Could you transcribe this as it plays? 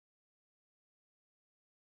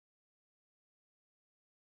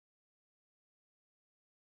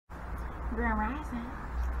Grand Rising.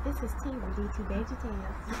 This is T with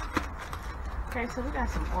DTVeggietails. Okay, so we got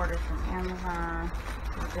some orders from Amazon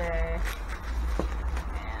today.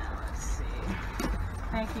 And let's see.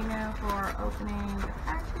 Thank you, Neil, for opening the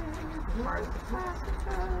package. Part of the plastic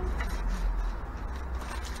bag.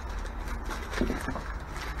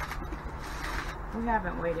 We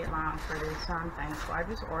haven't waited long for this, so I'm thankful. I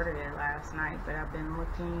just ordered it last night, but I've been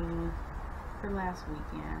looking for last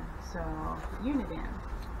weekend. So, unit in.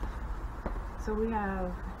 So we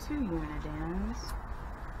have 2 unit ins.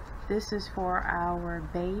 This is for our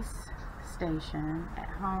base station at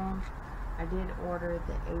home. I did order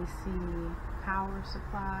the AC power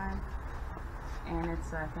supply, and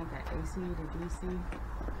it's I think an AC to DC.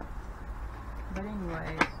 But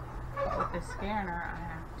anyways, with the scanner, I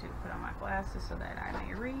have to put on my glasses so that I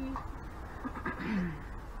may read.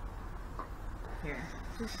 Here,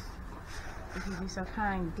 just if you'd be so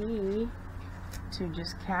kind, D, to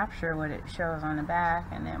just capture what it shows on the back,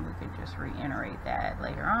 and then we could just reiterate that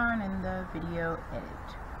later on in the video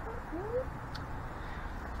edit.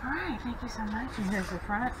 Alright, thank you so much. And here's the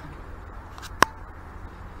front.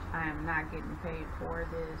 I am not getting paid for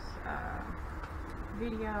this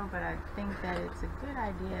video, but I think that it's a good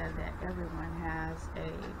idea that everyone has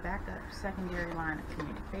a backup secondary line of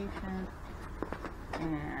communication,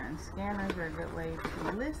 and scanners are a good way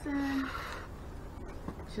to listen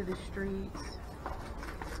to the streets.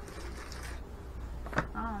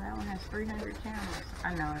 Oh, that one has 300 channels.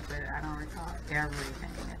 I know it, but I don't recall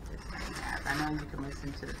everything that this thing has. I know you can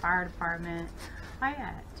listen to the fire department. Oh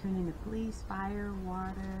yeah, tune in to police, fire,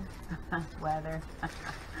 water, weather,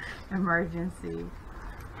 emergency,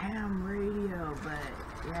 ham radio,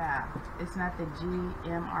 but yeah, it's not the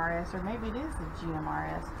GMRS, or maybe it is the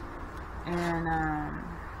GMRS, and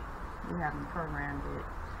we haven't programmed it,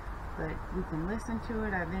 but we can listen to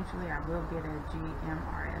it. Eventually I will get a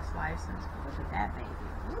GMRS license. But look at that baby.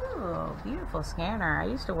 Ooh, beautiful scanner. I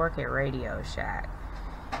used to work at Radio Shack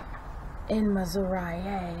in Missouri,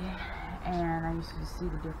 and I used to see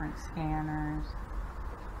the different scanners,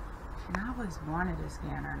 and I always wanted a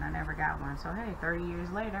scanner and I never got one. So hey, 30 years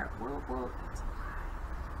later, well,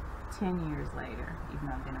 10 years later, even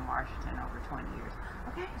though I've been in Washington over 20 years.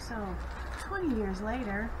 Okay, so 20 years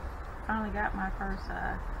later, finally got my first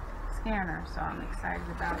scanner, so I'm excited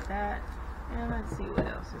about that. And let's see what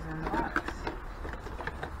else is in the box.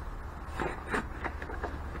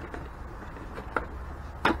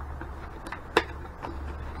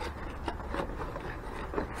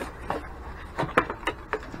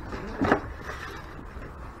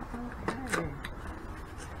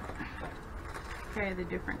 Okay, the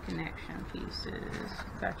different connection pieces.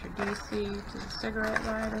 Got your DC to the cigarette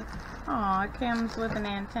lighter. Oh, it comes with an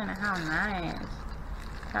antenna. How nice.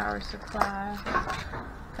 Power supply.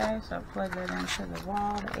 Okay, so plug that into the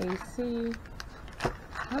wall, the AC.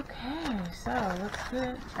 Okay, so looks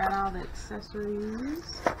good. Got all the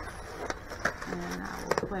accessories, and I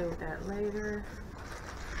will play with that later.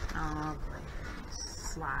 I'll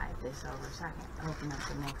slide this over so I can open up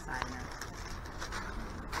the next item.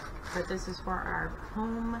 But this is for our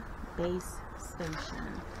home base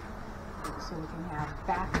station, so we can have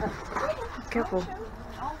backup. Careful.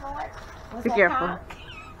 Be careful.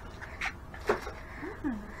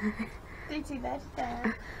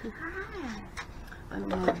 DTVeggietails. Let me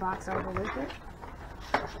move the box over with it.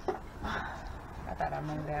 I thought I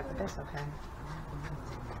moved that, but that's okay.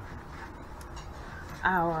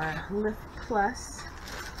 Our Lift Plus.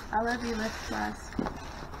 I love you, Lift Plus.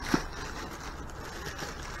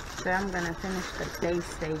 So I'm going to finish the base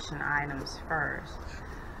station items first.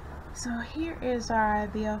 So here is our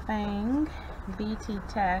Biofang BT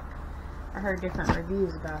Tech. I heard different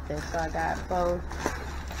reviews about this, so I got both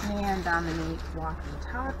hand Dominique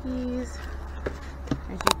walkie-talkies.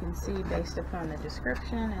 As you can see, based upon the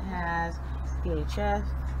description, it has VHF,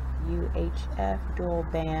 UHF, dual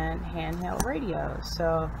band handheld radios.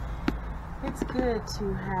 So it's good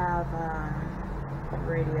to have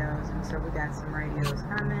radios, and so we got some radios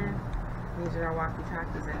coming. These are our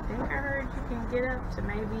walkie-talkies. I think I heard you can get up to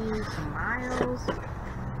maybe some miles,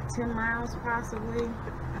 10 miles possibly.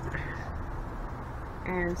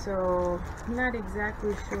 And so I'm not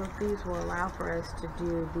exactly sure if these will allow for us to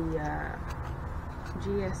do the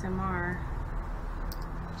GMRS or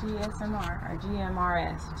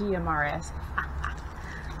GMRS.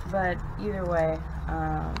 But either way,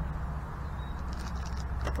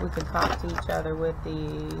 we can talk to each other with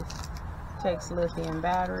these. Takes lithium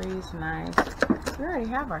batteries. Nice. We already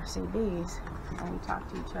have our CDs, and we talk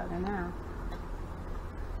to each other now.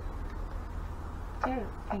 Okay,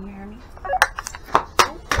 can you hear me?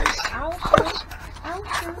 I'll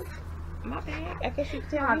shoot. My bad. I guess you can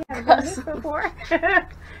tell me haven't done this before.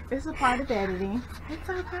 It's a part of editing. It's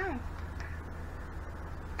okay.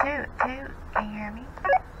 Toot, toot. Can you hear me?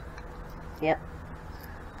 Yep.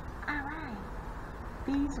 Alright.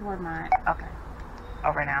 These were my... Okay.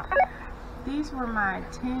 Over now. These were my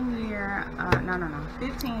 10-year...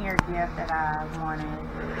 15-year gift that I wanted.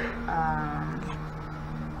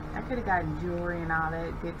 I could have gotten jewelry and all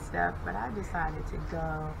that good stuff, but I decided to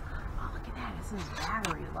go... Oh, look at that. It says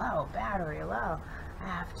battery low. Battery low. I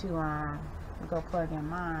have to go plug in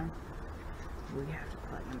mine. We have to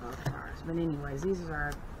plug in both of ours. But anyways, these are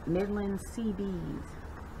our Midland CBs.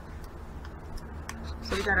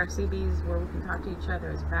 So we got our CBs where we can talk to each other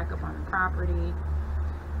as backup on the property,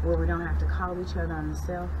 where we don't have to call each other on the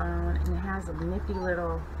cell phone. And it has a nifty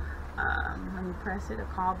little, when you press it, a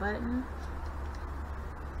call button.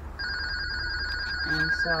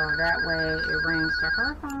 And so that way it rings to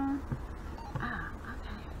her phone. Ah,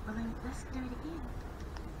 okay. Well then let's do it again.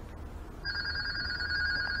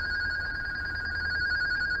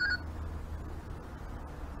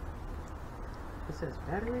 It says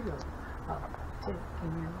battery low. Oh, can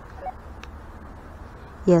you hear me?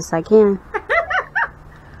 Yes, I can.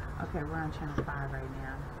 Okay, we're on channel 5 right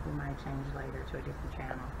now. We might change later to a different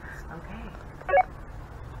channel. Okay.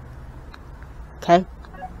 Okay.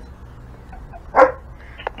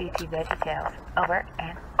 DTVeggietails. Over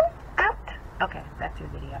and out. Okay, back to the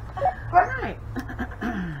video. Alright.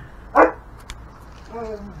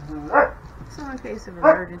 So in case of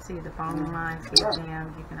emergency, the phone lines get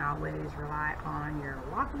jammed, you can always rely on your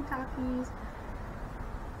walkie-talkies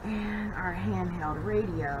and our handheld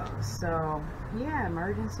radios. So yeah,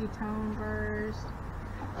 emergency tone burst.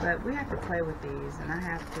 But we have to play with these, and I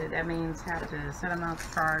have to, that means have to set them up,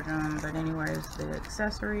 charge them. But anyways, the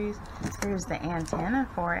accessories, here's the antenna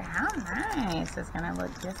for it. How nice. It's going to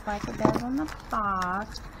look just like it does on the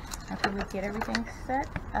box after we get everything set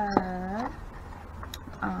up.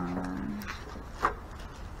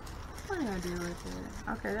 What did I do with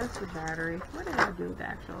it? Okay, that's the battery. What did I do with the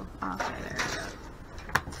actual? Okay, there it goes.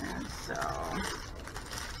 And so,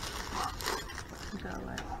 go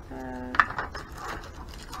like that.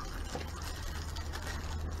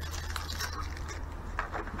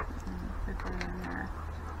 Put that in there.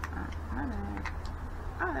 My bad.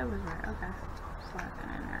 Oh, that was right. Okay. Slap it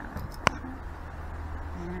in there.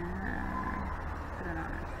 And put it on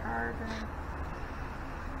a charger.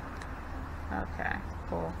 Okay,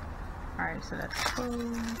 cool. Alright, so that's cool.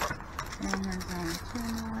 And here's the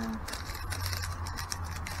antenna.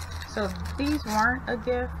 So these weren't a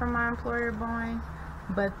gift from my employer, Boeing,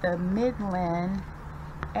 but the Midland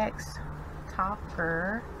X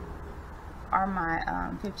Talker are my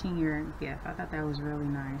 15-year gift. I thought that was really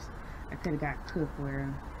nice. I could have got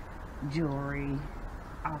cookware, jewelry,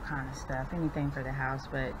 all kind of stuff, anything for the house,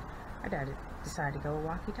 but I decided to go with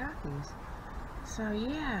walkie-talkies. So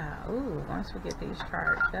yeah, ooh, once we get these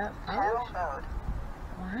charged up, oh,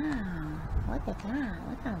 wow, look at that,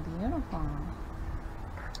 look how beautiful.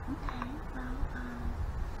 Okay, well,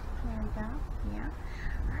 there we go, yeah.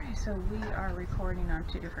 Alright, so we are recording on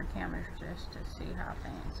 2 different cameras just to see how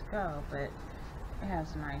things go, but it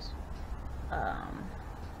has a nice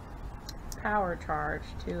power charge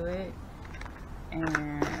to it, and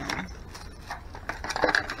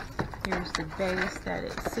here's the base that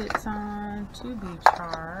it sits on to be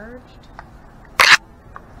charged.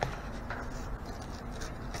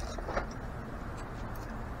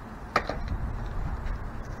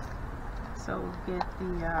 So we'll get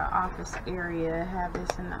the office area, have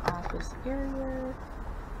this in the office area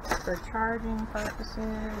for charging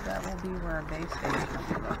purposes. That will be where our base station will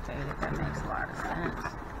be located. That makes a lot of sense.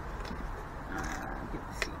 Get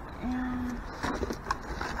the CDM.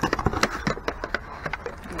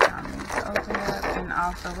 Open up, and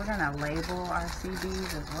also we're going to label our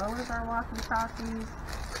CDs as well as our walkie-talkies.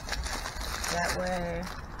 That way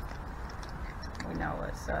we know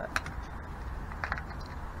what's up.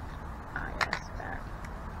 Ah, yes, back.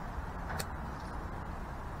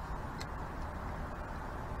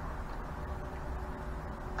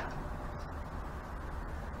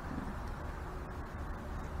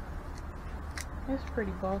 It's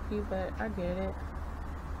pretty bulky, but I get it.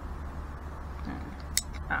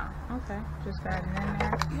 Oh, okay. Just got it in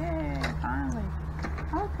there. Yay, finally.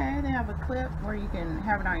 Okay, they have a clip where you can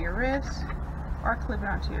have it on your wrist or clip it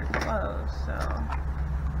onto your clothes. So,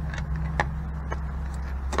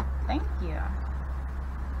 thank you.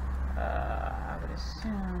 I would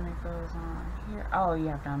assume it goes on here. Oh, you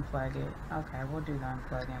have to unplug it. Okay, we'll do the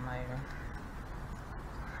unplugging later.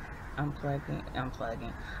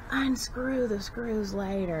 Unplugging. Unscrew the screws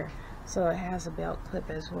later. So it has a belt clip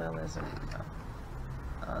as well as a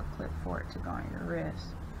clip for it to go on your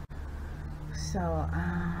wrist. So,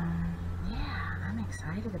 yeah, I'm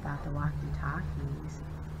excited about the walkie-talkies.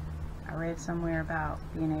 I read somewhere about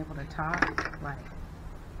being able to talk like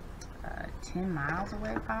 10 miles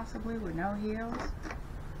away possibly with no heels.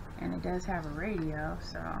 And it does have a radio,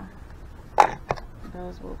 so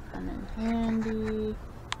those will come in handy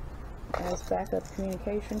as backup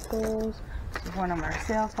communication tools. This is one of our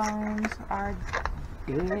cell phones are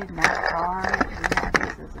dead, not hard. We have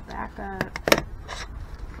this as a backup.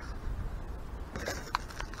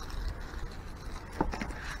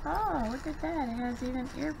 Oh, look at that. It has even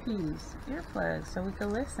earplugs, so we can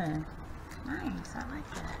listen. Nice, I like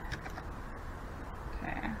that.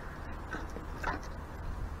 Okay.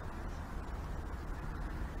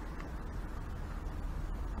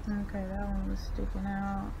 Okay, that one was sticking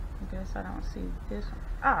out. I guess I don't see this one.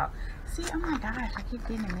 Oh, see, oh my gosh, I keep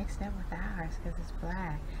getting it mixed up with ours because it's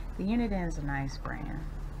black. The Uniden is a nice brand,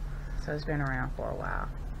 so it's been around for a while.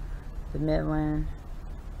 The Midland,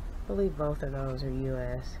 I believe both of those are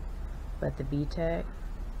US, but the BTEC,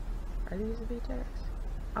 are these the BTECs?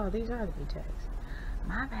 Oh, these are the BTECs.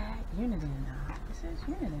 My bad, Uniden though. It says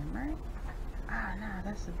Uniden, right? Ah, no,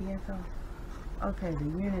 that's the BFO. Okay, the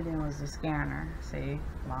Uniden was the scanner. See,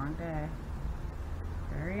 long day.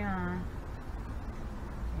 Very on.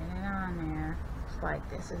 Get it on there. It's like,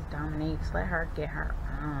 this is Dominique's. Let her get her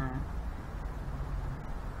on.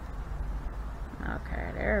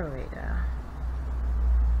 Okay, there we go.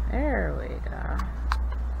 There we go.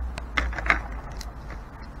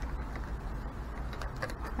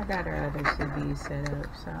 I got her other CDs set up,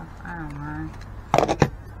 so I don't mind.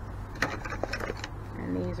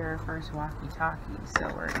 And these are our first walkie-talkies, so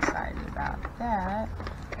we're excited about that.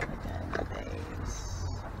 Put that in the base.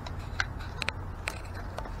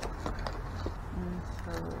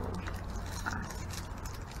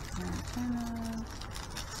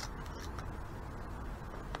 Antennas.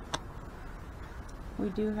 We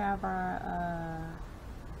do have our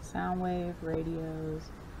sound wave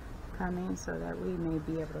radios coming so that we may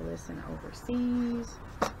be able to listen overseas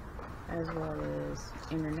as well as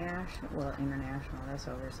international. Well, international, that's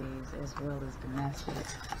overseas, as well as domestic.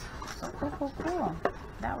 So cool.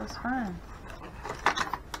 That was fun.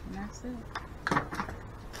 And that's it.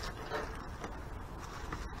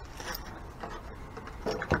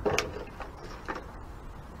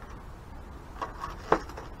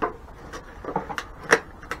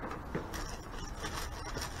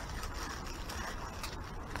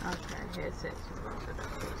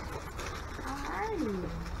 Alrighty,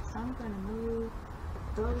 so I'm going to move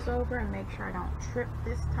those over and make sure I don't trip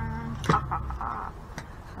this time.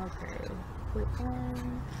 Okay, clip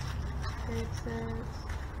one, headsets.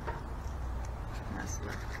 Let's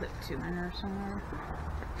left clip two in there somewhere.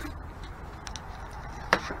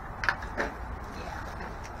 Yeah,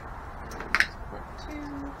 clip two.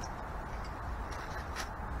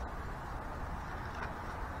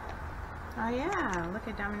 Oh yeah, look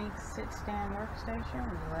at Dominique's sit-stand workstation.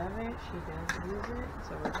 We love it. She does use it,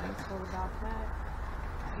 so we're thankful about that.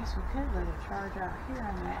 I guess we could let it charge out here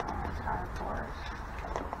on that entire port.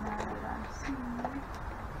 Now that I'm seeing it.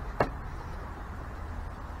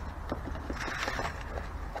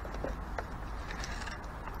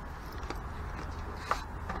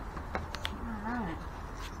 Alright,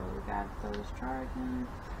 so we got those charging.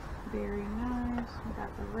 Very nice. We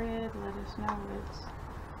got the red. Let us know it's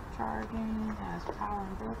charging, has power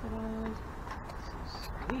in both of those. So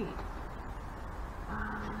sweet.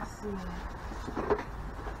 Let's see.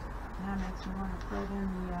 Now makes me want to plug in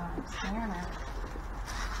the scanner.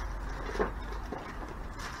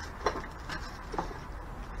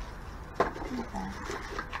 Okay.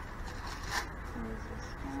 Here's the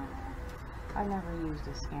scanner. I've never used a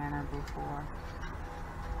scanner before.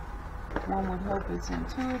 One would hope it's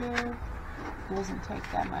intuitive. Doesn't take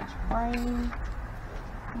that much brain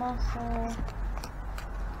muscle.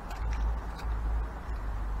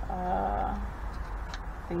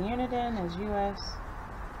 The Uniden is US.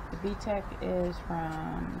 The BTEC is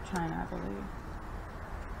from China, I believe.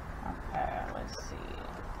 Okay, let's see.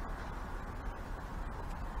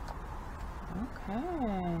 Okay.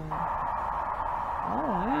 Oh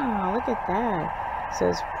wow, look at that. It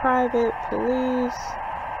says private, police.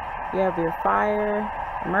 You have your fire,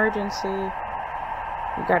 emergency.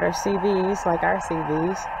 We got our CVs, like our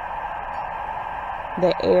CVs.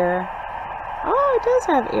 The air. Oh, it does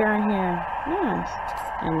have air in here. Nice.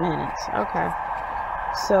 And minutes. Okay.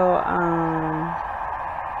 So, I'm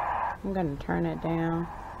going to turn it down.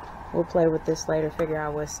 We'll play with this later, figure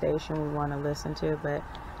out what station we want to listen to. But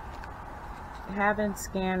having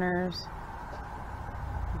scanners,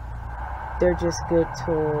 they're just good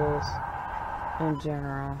tools. in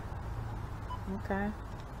general. Okay.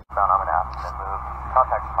 Found I'm gonna have to move.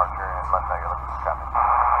 Contact departure and let know you're looking for traffic.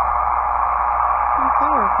 Okay,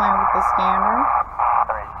 we're playing with the scanner.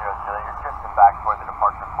 780 Julia, you're drifting back toward the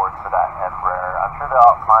departure course for that Embraer. I'm sure they'll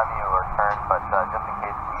outclimb you or turn, but just in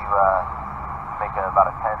case you make about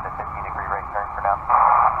a 10 to 15 degree right turn for now.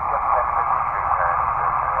 Just 10 to 15 degree turn.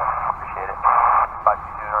 Appreciate it.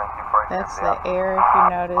 5224. That's the air, if you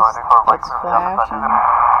notice, it's flashing.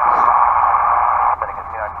 Setting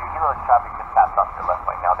casino 2 Hilo traffic just passed off your left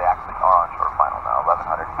lane. Now they actually are on short final now,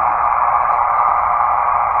 1100.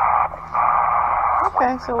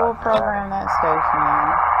 Okay, so we'll program that station in.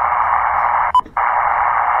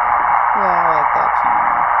 Yeah, I like that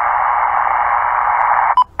channel.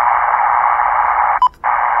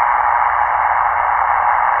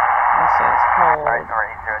 This says hold. Alright,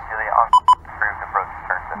 780 Julia, on approved approach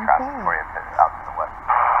turn to traffic for you out to the west.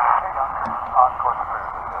 On course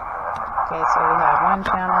approved. Okay, so we have one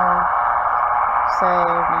channel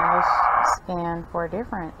saved. Now let's scan for a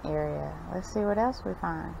different area. Let's see what else we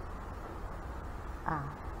find. Ah,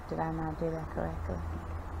 did I not do that correctly?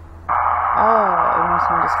 Oh, it wants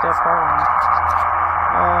me to still program.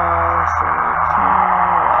 Let's see.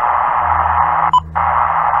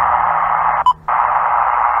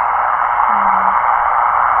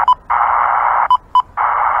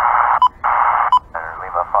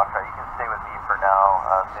 Lima Foxtrot, you can stay with me for now,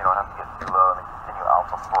 so you don't have to get too low, and then continue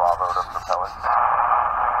Alpha Bravo to propeller.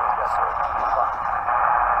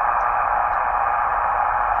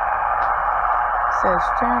 Says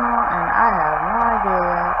channel, and I have no idea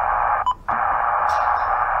yet.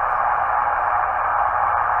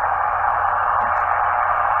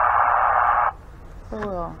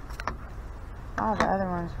 Cool. Oh, the other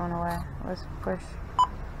ones went away. Let's push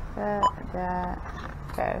that.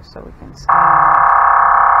 Okay, so we can scan.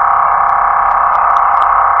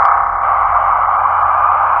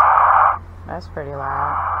 That's pretty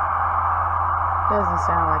loud. Doesn't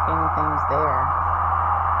sound like anything's there.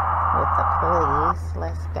 With the police.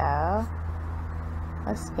 Let's go.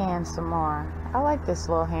 Let's scan some more. I like this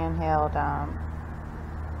little handheld.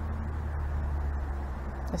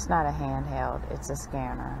 It's not a handheld, it's a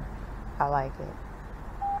scanner. I like it.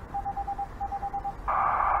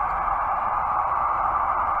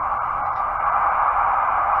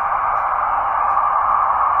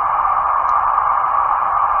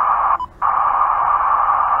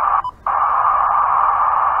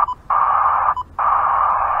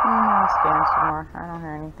 I'll scan some more. I don't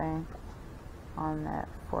hear anything on that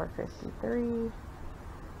 453.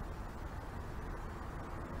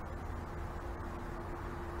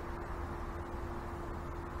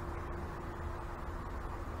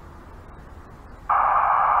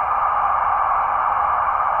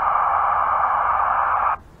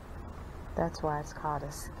 That's why it's called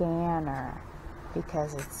a scanner,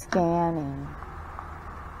 because it's scanning.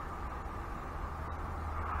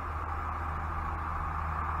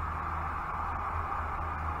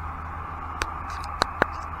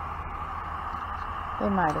 They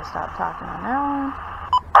might have stopped talking on that one.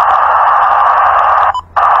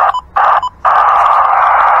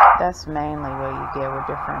 That's mainly what you get with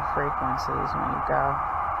different frequencies when you go.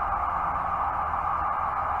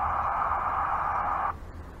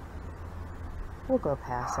 We'll go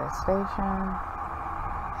past that station.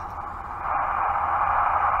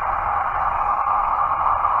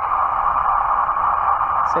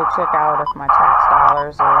 So check out if my tax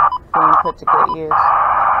dollars are being put to good use.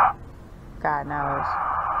 God knows.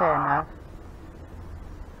 Fair enough.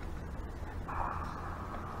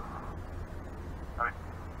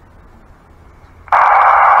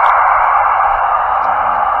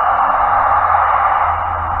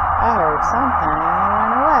 I heard something and it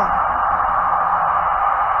went away.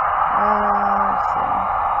 Let's see.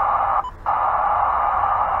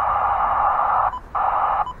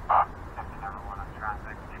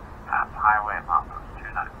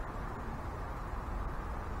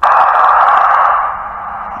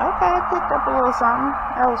 Okay, I picked up a little something.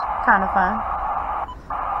 That was kind of fun.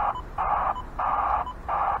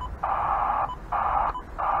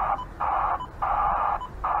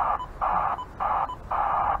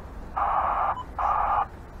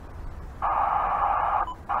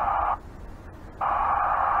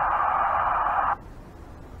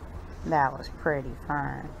 That was pretty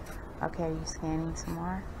fun. Okay, are you scanning some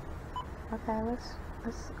more? Okay, let's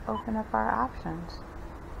open up our options.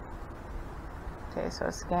 Okay, so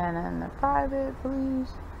scanning the private,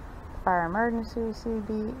 police, fire emergency,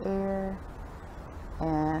 CB, air,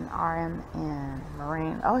 and RMN,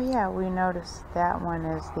 marine. Oh yeah, we noticed that one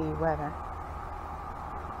is the weather.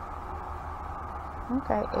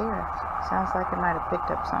 Okay, air. Sounds like it might have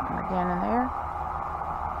picked up something again in the air.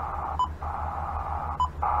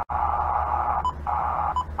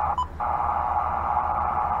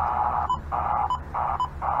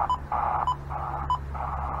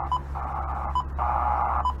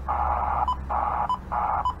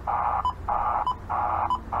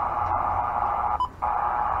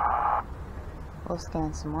 We'll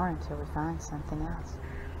scan some more until we find something else.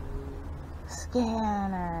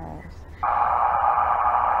 Scanners.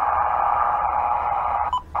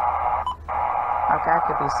 Okay, I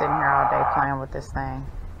could be sitting here all day playing with this thing.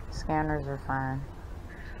 Scanners are fun.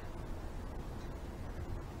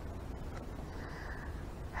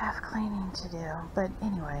 Have cleaning to do. But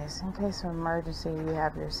anyways, in case of emergency, you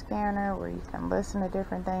have your scanner where you can listen to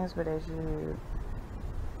different things, but as you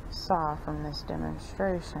saw from this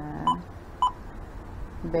demonstration,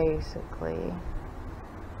 basically it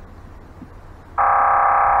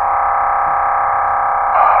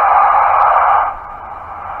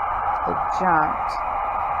jumped.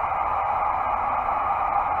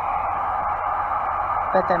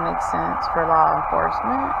 But that makes sense for law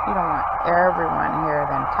enforcement. You don't want everyone to hear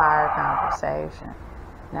the entire conversation.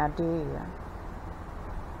 Now, do you?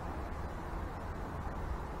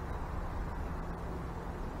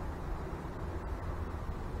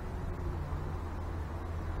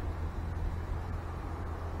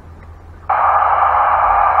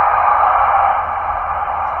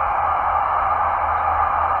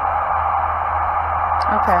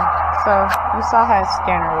 Okay, so you saw how a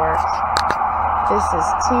scanner works. This is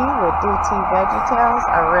T with DTVeggietails.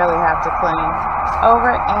 I really have to clean.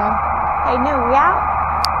 Over and hey, new, we out?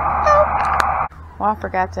 Well, I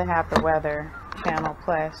forgot to have the weather channel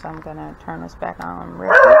play, so I'm gonna turn this back on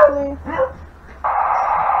real quickly. And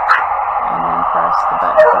then press the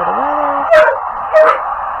button for the weather.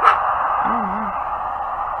 Oh no.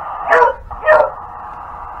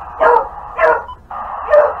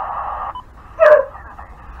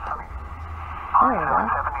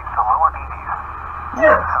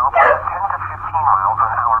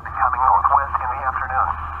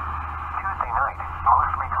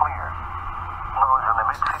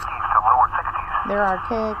 They're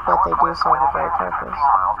archaic, but they do serve a great purpose.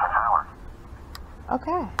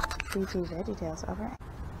 Okay, DTVeggietails over.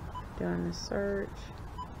 Doing the search.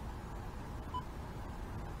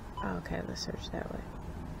 Okay, let's search that way.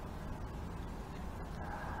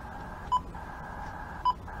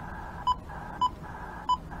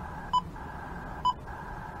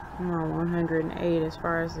 I'm on 108 as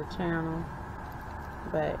far as the channel,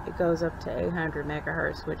 but it goes up to 800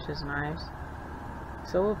 megahertz, which is nice.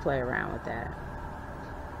 So we'll play around with that.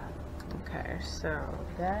 Okay, so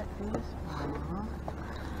that is all.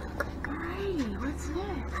 Alrighty, what's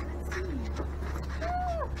next? Let's see.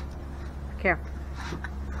 Careful.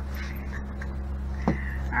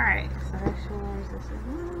 Alright, so that shows this is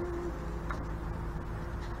one.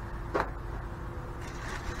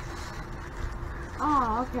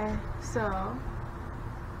 Oh, okay. So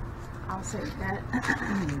I'll say that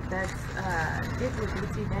that's it with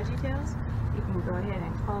DTVeggietails. You can go ahead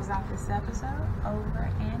and close out this episode.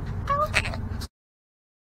 Over and out.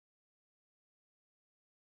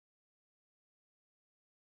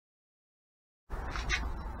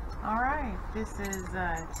 Alright, this is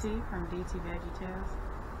T from DTVeggietails.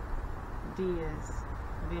 D is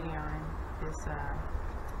videoing this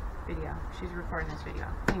video. She's recording this video.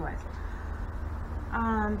 Anyways,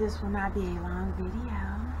 this will not be a long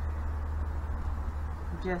video.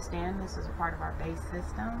 Just in, this is a part of our base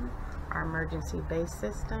system, our emergency base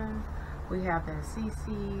system. We have the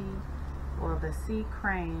the C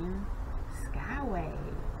Crane Skyway,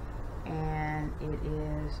 and it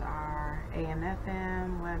is our AM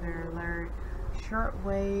FM weather alert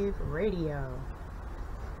shortwave radio.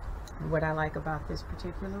 What I like about this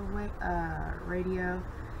particular radio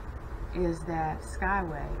is that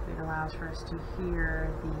Skyway. It allows for us to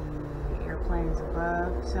hear the airplanes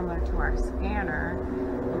above, similar to our scanner.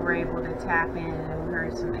 We were able to tap in and we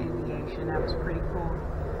heard some aviation. That was pretty cool.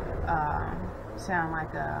 Sound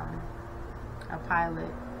like a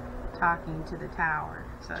pilot talking to the tower.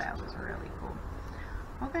 So that was really cool.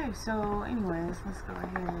 Okay, so anyways, let's go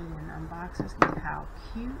ahead and unbox this. Look how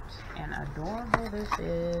cute and adorable this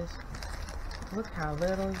is. Look how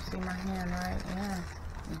little. You see my hand, right? Yeah.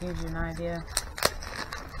 It gives you an idea.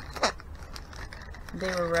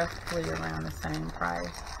 They were roughly around the same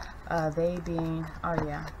price. They being, oh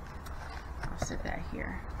yeah, I'll sit that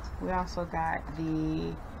here. We also got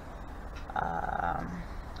the,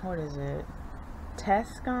 what is it?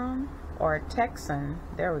 Texan or Texan.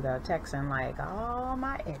 There we go, Texan. Like all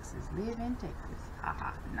my exes live in Texas.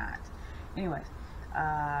 Haha, not. Anyways,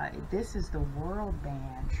 this is the world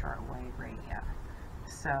band shortwave radio.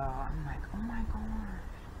 So I'm like, oh my gosh.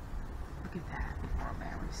 Look at that, world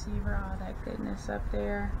band receiver, all that goodness up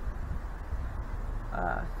there.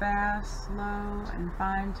 Fast, slow, and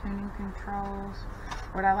fine tuning controls.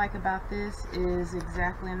 What I like about this is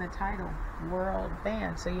exactly in the title, world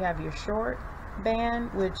band. So you have your short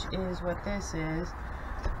band, which is what this is,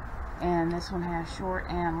 And this one has short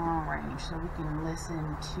and long range, so we can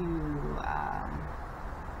listen to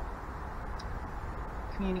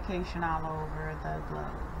communication all over the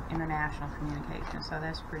globe, international communication. So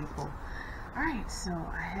that's pretty cool. Alright, so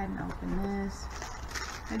I hadn't opened this.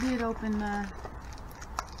 I did open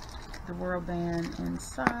the World Band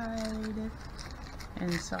inside,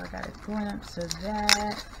 and so I got a glimpse of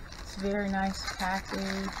that. It's a very nice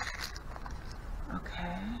package.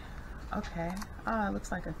 Okay. Oh, it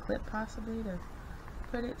looks like a clip possibly to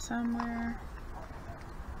put it somewhere.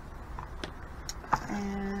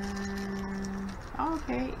 And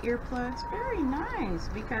okay, earplugs. Very nice,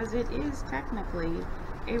 because it is technically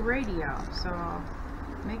a radio. So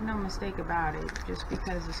make no mistake about it, just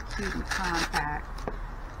because it's cute and compact.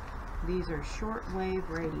 These are shortwave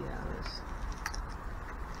radios.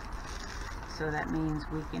 So that means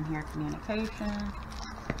we can hear communication.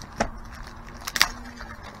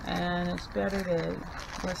 And it's better to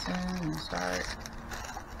listen and start.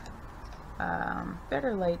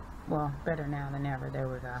 Better late, well, better now than never. There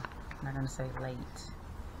we go. I'm not going to say late.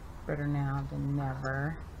 Better now than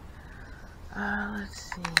never.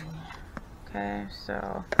 Let's see. Okay,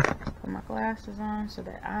 so put my glasses on so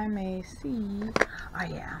that I may see. Oh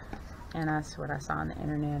yeah, and that's what I saw on the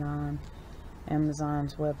internet on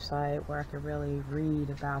Amazon's website, where I could really read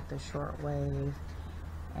about the shortwave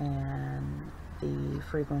and the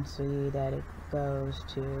frequency that it goes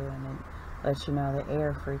to, and it lets you know the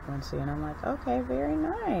air frequency. And I'm like, okay, very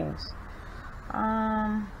nice.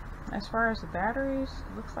 As far as the batteries,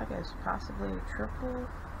 it looks like it's possibly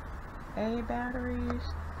AAA batteries,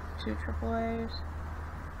 2 AAAs.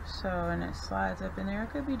 So, and it slides up in there.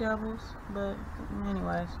 It could be doubles, but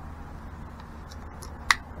anyways,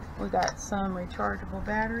 we got some rechargeable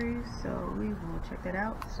batteries, so we will check that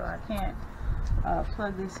out. So I can't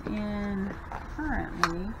plug this in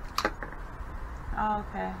currently. Oh,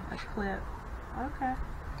 okay, a clip. Okay.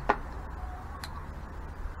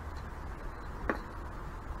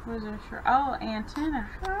 What's it? Oh, antenna.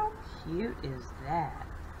 How cute is that?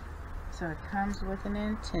 So it comes with an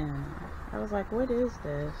antenna. I was like, what is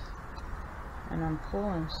this? And I'm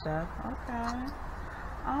pulling stuff. Okay.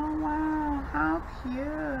 Oh wow, how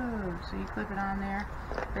cute. So you clip it on there,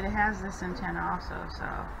 but it has this antenna also, so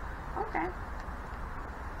okay.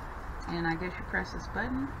 And I guess you press this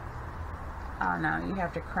button. Oh no, you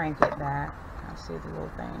have to crank it back. I see the little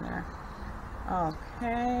thing there.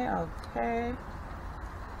 Okay.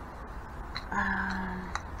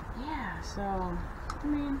 Yeah, so I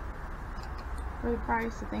mean, for the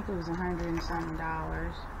price, I think it was $100 and something.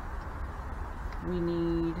 We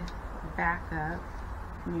need backup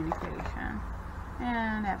communication,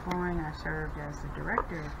 and at Boeing I served as the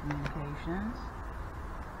director of communications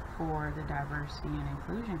for the Diversity and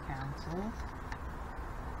Inclusion Council,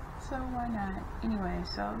 so why not? Anyway,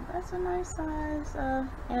 so that's a nice size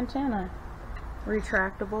antenna,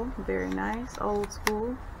 retractable, very nice, old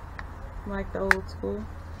school, like the old school.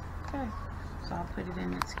 Okay, so I'll put it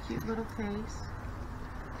in its cute little case.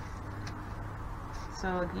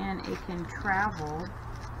 So again, it can travel.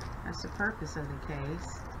 That's the purpose of the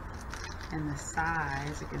case. And the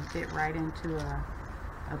size, it can fit right into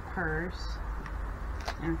a purse.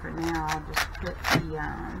 And for now, I'll just put the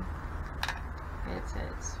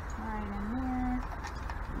headsets right in there.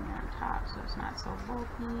 And on top, so it's not so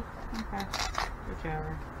bulky. Okay,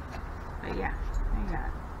 whichever. But yeah, there you go.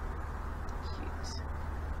 Cute.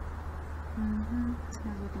 I'm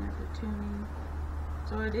looking at the tuning.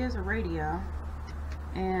 So it is a radio.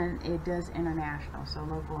 And it does international, so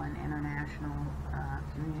local and international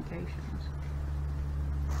communications.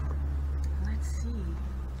 Let's see.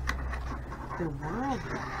 The World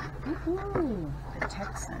Band. Ooh, the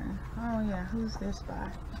Texan. Oh yeah, who's this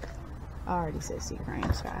by? I already said Sea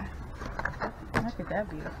Crane Sky. Look at that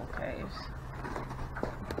beautiful case.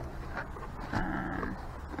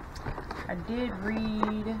 I did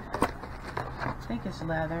read, I think it's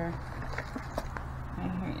leather.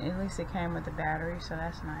 And here, at least it came with the battery, so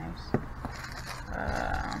that's nice.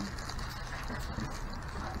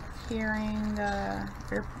 Hearing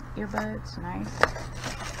earbuds, nice.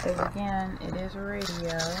 Because again, it is a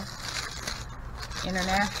radio,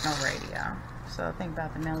 international radio. So think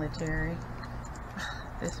about the military.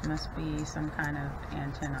 This must be some kind of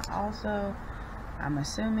antenna also, I'm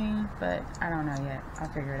assuming, but I don't know yet. I'll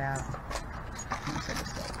figure it out. Let me take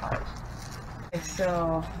this little part. Okay,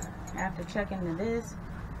 so after checking into this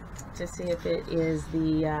to see if it is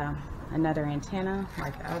the another antenna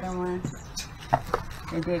like the other one,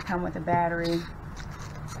 it did come with a battery.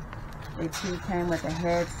 It too came with a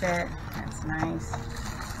headset. That's nice.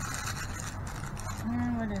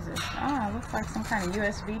 And what is this? Oh, it looks like some kind of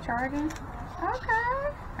USB charging.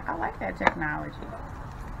 Okay, I like that technology.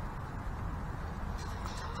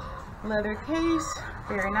 Leather case,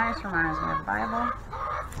 very nice, reminds me of the Bible.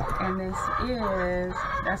 And this is,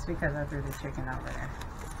 that's because I threw the chicken over there.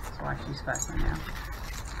 That's why she's fussing now.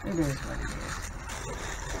 It is what it is.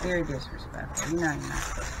 Very disrespectful. You know you're not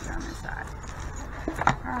supposed to be on this side.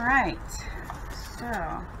 Alright, so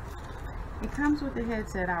it comes with a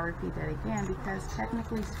headset. I'll repeat that again because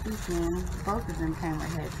technically speaking, both of them came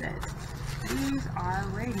with headsets. These are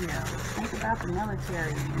radios. Think about the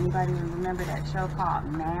military. Anybody remember that show called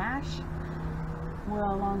MASH?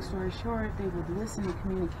 Well, long story short, they would listen to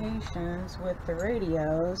communications with the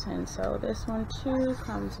radios, and so this one too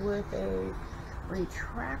comes with a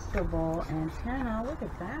retractable antenna. Look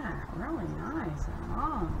at that, really nice and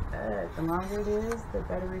long. Good. The longer it is, the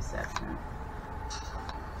better reception.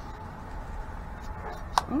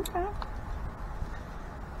 Okay.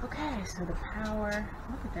 Okay, so the power,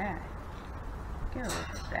 look at that. Get a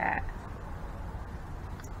look at that.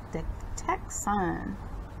 The Texan.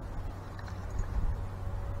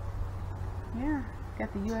 Yeah,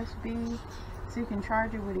 got the USB, so you can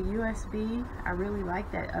charge it with a USB. I really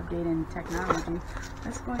like that update in technology.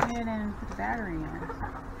 Let's go ahead and put the battery in.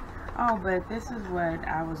 Oh, but this is what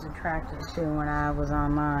I was attracted to when I was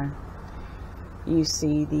online. You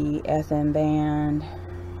see the FM band,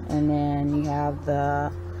 and then you have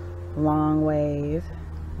the long wave,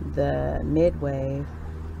 the mid wave,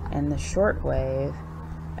 and the short wave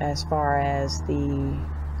as far as the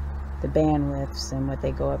bandwidths and what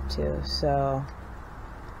they go up to. So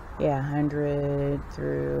yeah, 100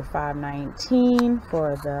 through 519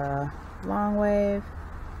 for the long wave,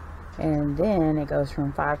 and then it goes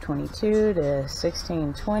from 522 to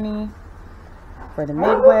 1620 for the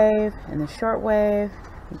mid wave, and the short wave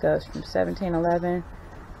it goes from 1711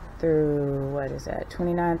 through, what is that,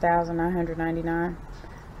 29,999.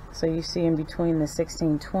 So you see in between the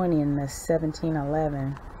 1620 and the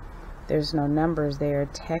 1711, there's no numbers there,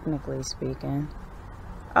 technically speaking.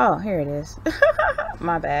 Oh, here it is.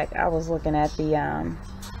 My bad. I was looking at the,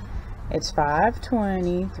 it's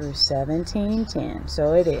 520 through 1710.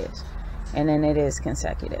 So it is. And then it is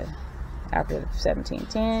consecutive. After the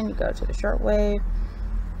 1710, you go to the short wave,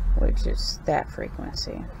 which is that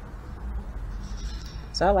frequency.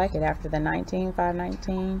 So I like it. After the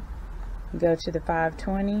 519, you go to the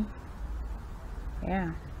 520.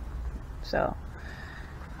 Yeah. So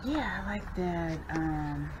yeah, I like that.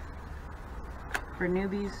 For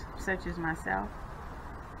newbies such as myself,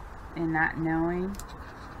 and not knowing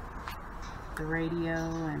the radio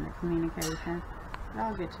and the communication,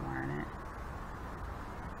 y'all get to learn it.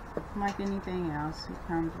 Like anything else, it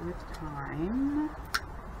comes with time.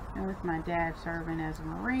 And with my dad serving as a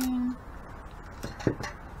Marine,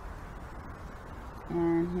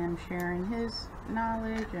 and him sharing his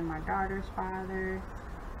knowledge, and my daughter's father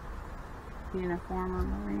being a former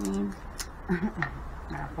Marine.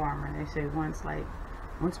 Not former, they say once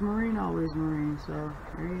Marine, always Marine. So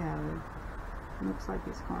there you have it. Looks like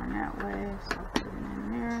it's going that way, so I'll put it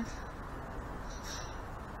in there,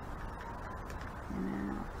 and then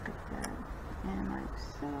I'll put that in like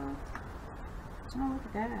so. Oh, look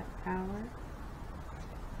at that power.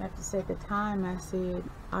 I have to set the time. I see it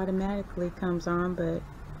automatically comes on, but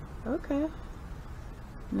okay.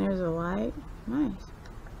 And there's a light. Nice.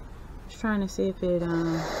 Just trying to see if it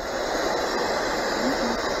okay.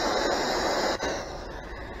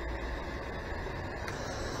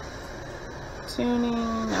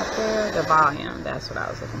 Tuning up there, the volume. That's what I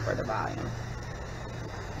was looking for, the volume.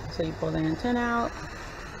 So you pull the antenna out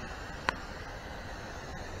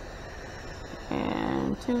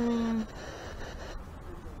and tune.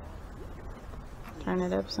 Turn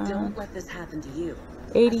it up some. Don't let this happen to you.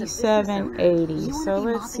 8780. So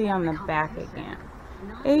let's see on the back again.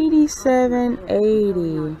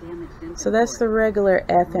 8780. So that's the regular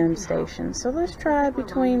FM station. So let's try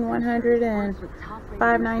between 100 and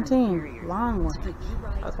 519. Long one.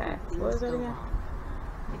 Okay. What was that again?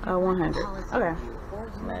 100. Okay.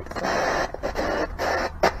 Let's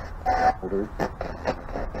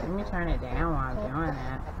let me turn it down while I'm doing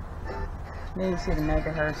that. Then you see the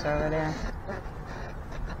megahertz over there.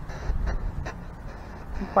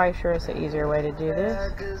 I'm quite sure it's an easier way to do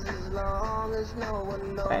this.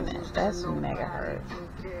 Wait a minute, that's megahertz.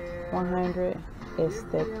 100 is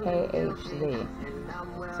the KHZ.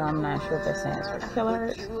 So I'm not sure if that stands for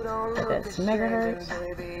kilohertz, but that's megahertz.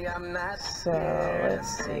 So let's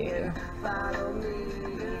see.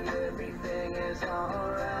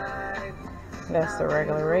 That's the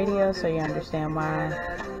regular radio, so you understand why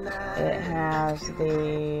it has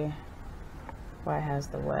the,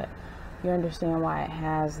 You understand why it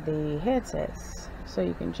has the headsets so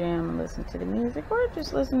you can jam and listen to the music, or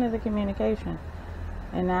just listen to the communication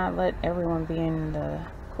and not let everyone be in the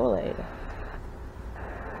Kool-Aid.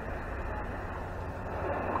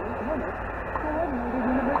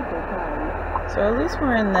 So at least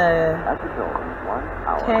we're in the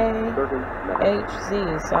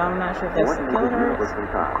KHZ, so I'm not sure if that's the kilohertz.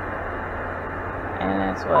 And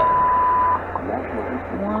that's what?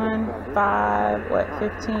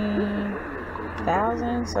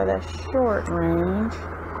 15,000? So that's short range.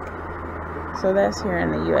 So that's here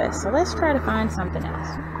in the US. So let's try to find something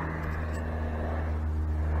else.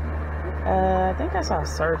 I think I saw a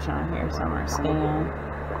search on here somewhere. Scan.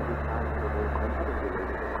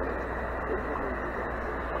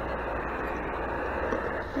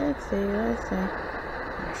 Let's see. I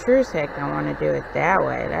sure as heck don't want to do it that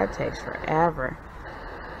way. That takes forever.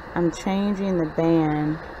 I'm changing the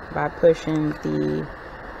band by pushing the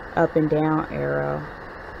up and down arrow.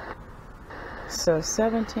 So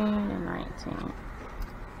 17 and 19.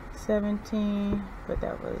 17, but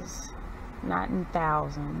that was not in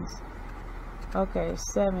thousands. Okay,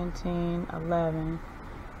 17, 11.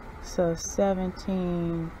 So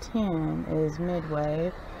 17, 10 is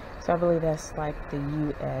midwave. So I believe that's like the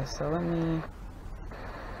US. So let me...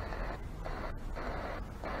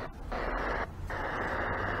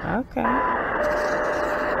 Okay.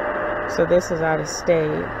 So this is out of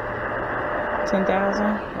state.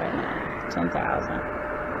 10,000? Wait, no. 10,000.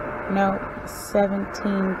 No,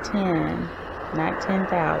 1710. Not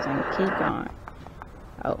 10,000. Keep going.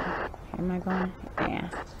 Oh, am I going? Yeah.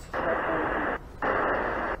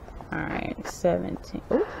 Alright, 17.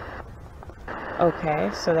 Ooh.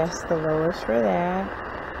 Okay, so that's the lowest for that.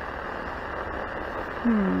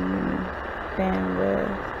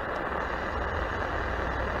 Bandwidth.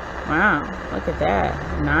 Wow, look at that.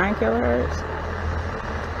 9 kilohertz.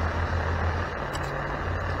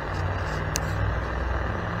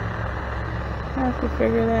 I have to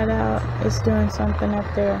figure that out. It's doing something up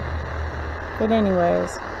there. But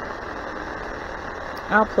anyways,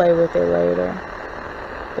 I'll play with it later.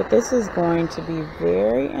 But this is going to be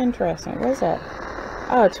very interesting. What's that?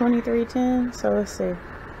 Oh, 2310. So let's see.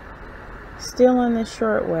 Still on the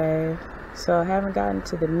short wave. So I haven't gotten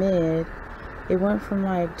to the mid. It went from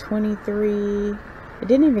like 23. It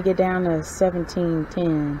didn't even get down to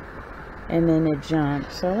 1710. And then it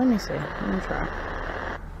jumped. So let me see. Let me try.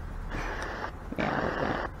 Yeah, like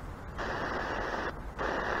that.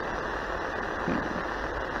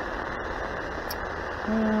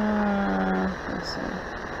 Let's see.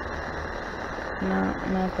 No,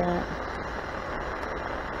 not that.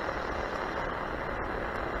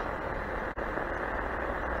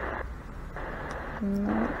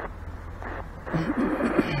 No.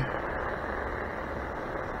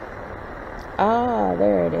 Ah,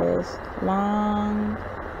 there it is. Long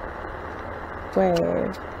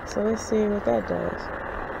wave. So let's see what that does.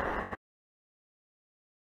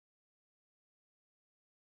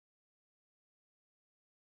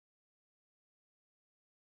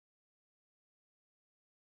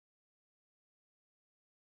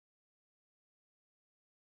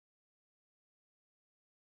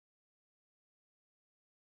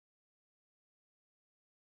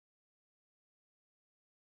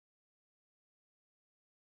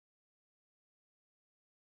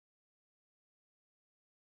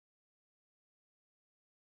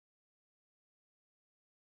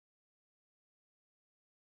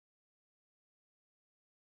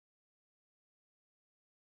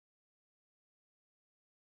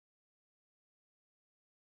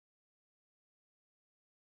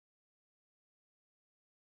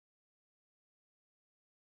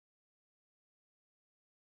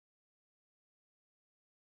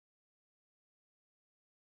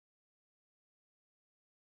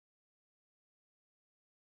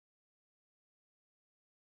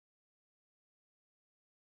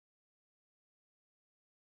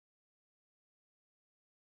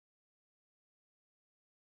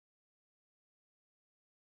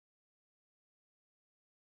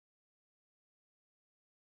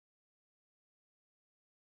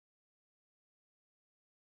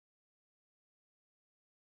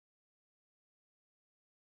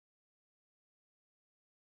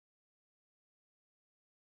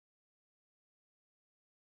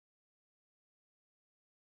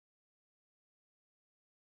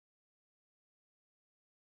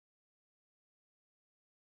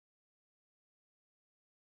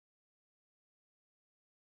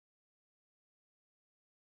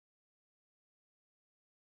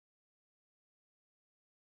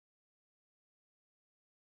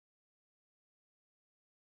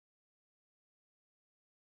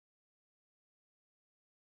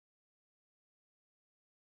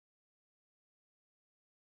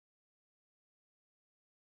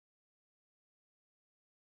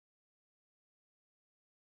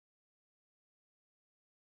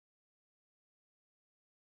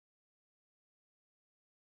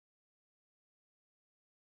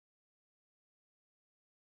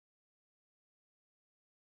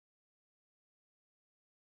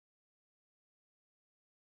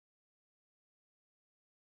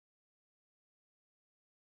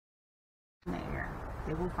 in the air.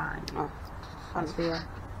 They will find you. Oh, I feel.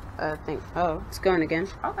 Oh, it's going again.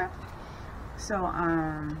 Okay. So,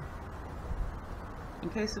 in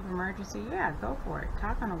case of emergency, yeah, go for it.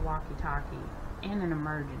 Talk on a walkie-talkie in an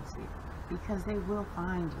emergency because they will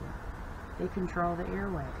find you. They control the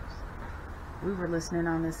airwaves. We were listening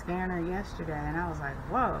on the scanner yesterday, and I was like,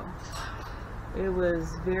 whoa. It was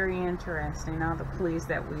very interesting. All the police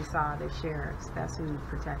that we saw, the sheriffs, that's who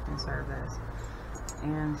protect and serve us.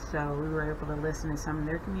 And so we were able to listen to some of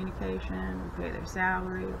their communication, we pay their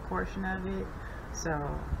salary, a portion of it. So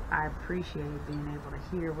I appreciate being able to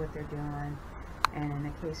hear what they're doing. And in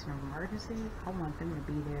the case of an emergency, I want them to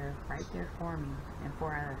be there, right there for me and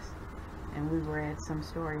for us. And we were at some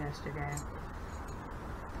store yesterday.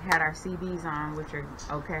 Had our CBs on, which are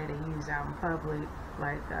okay to use out in public,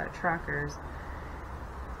 like truckers.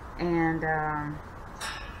 And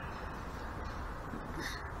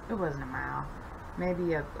it wasn't a mile,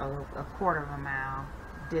 maybe a quarter of a mile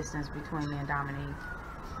distance between me and Dominique.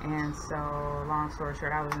 And so, long story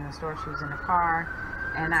short, I was in the store, she was in the car,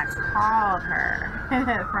 and I called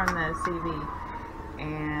her from the CV.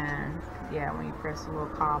 And yeah, when you press the little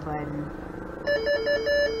call button,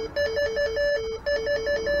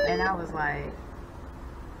 and I was like,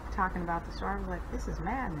 talking about the store, I was like, this is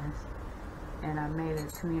madness. And I made a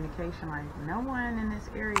communication like, no one in this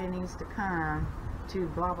area needs to come to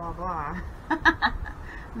blah blah blah.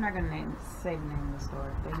 I'm not gonna say the name of the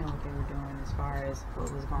store. They know what they were doing as far as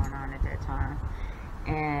what was going on at that time.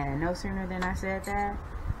 And no sooner than I said that,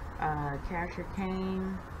 cashier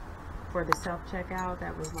came for the self-checkout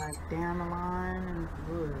that was like down the line, and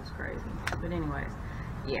ooh, it was crazy. But anyways,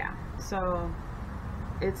 yeah, so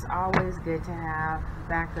it's always good to have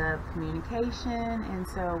backup communication. And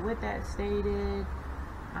so with that stated,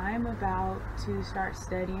 I'm about to start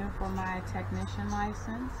studying for my technician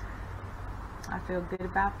license. I feel good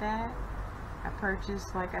about that. I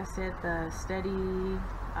purchased, like I said, the study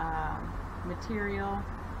material.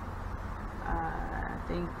 I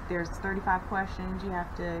think there's 35 questions. You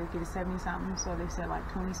have to get a 70 something, so they said like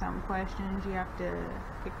 20 something questions you have to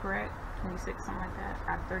get correct, 26, something like that,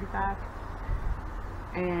 out of 35.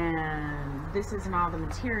 And this isn't all the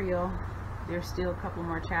material. There's still a couple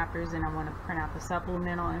more chapters, and I want to print out the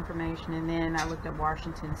supplemental information. And then I looked at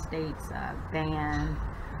Washington State's band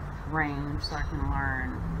range, so I can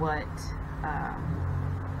learn what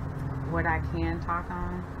I can talk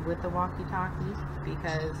on with the walkie-talkie,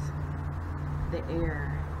 because the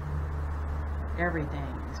air,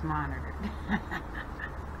 everything is monitored.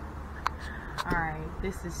 Alright,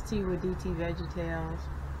 this is T with DTVeggietails.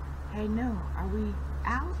 Hey, no, are we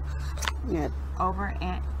out? Yeah. Over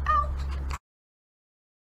and